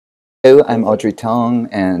Hello, I'm Audrey Tong,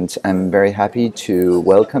 and I'm very happy to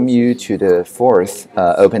welcome you to the fourth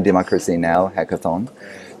Open Democracy Now hackathon.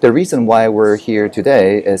 The reason why we're here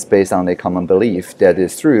today is based on a common belief that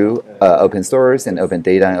is through open source and open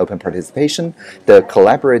data and open participation, the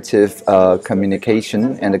collaborative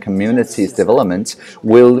communication and the community's development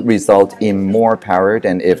will result in more power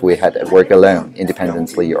than if we had to work alone,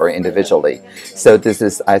 independently or individually. So this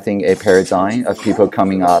is, I think, a paradigm of people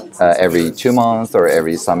coming up every 2 months or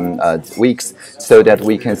every some weeks so that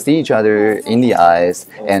we can see each other in the eyes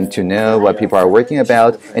and to know what people are working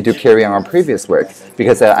about and to carry on our previous work.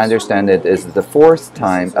 Because I understand it is the fourth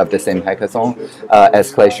time of the same hackathon.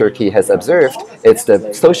 As Clay Shirky has observed, it's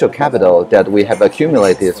the social capital that we have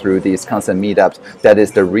accumulated through these constant meetups that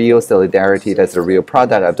is the real solidarity, that's the real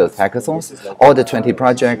product of those hackathons. All the 20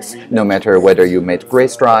 projects, no matter whether you made great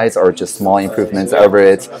strides or just small improvements over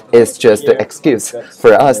it, it's just the excuse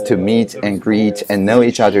for us to meet and greet and know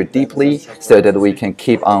each other deeply so that we can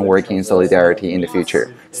keep on working in solidarity in the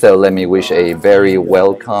future. So let me wish a very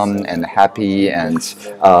welcome and happy and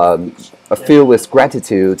filled with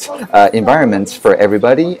gratitude environment for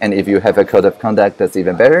everybody. And if you have a code of conduct, that's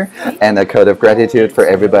even better. And a code of gratitude for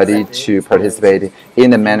everybody to participate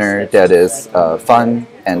in a manner that is fun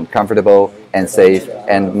and comfortable and safe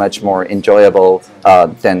and much more enjoyable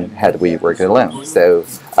than had we worked alone. So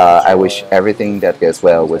I wish everything that goes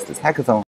well with this hackathon.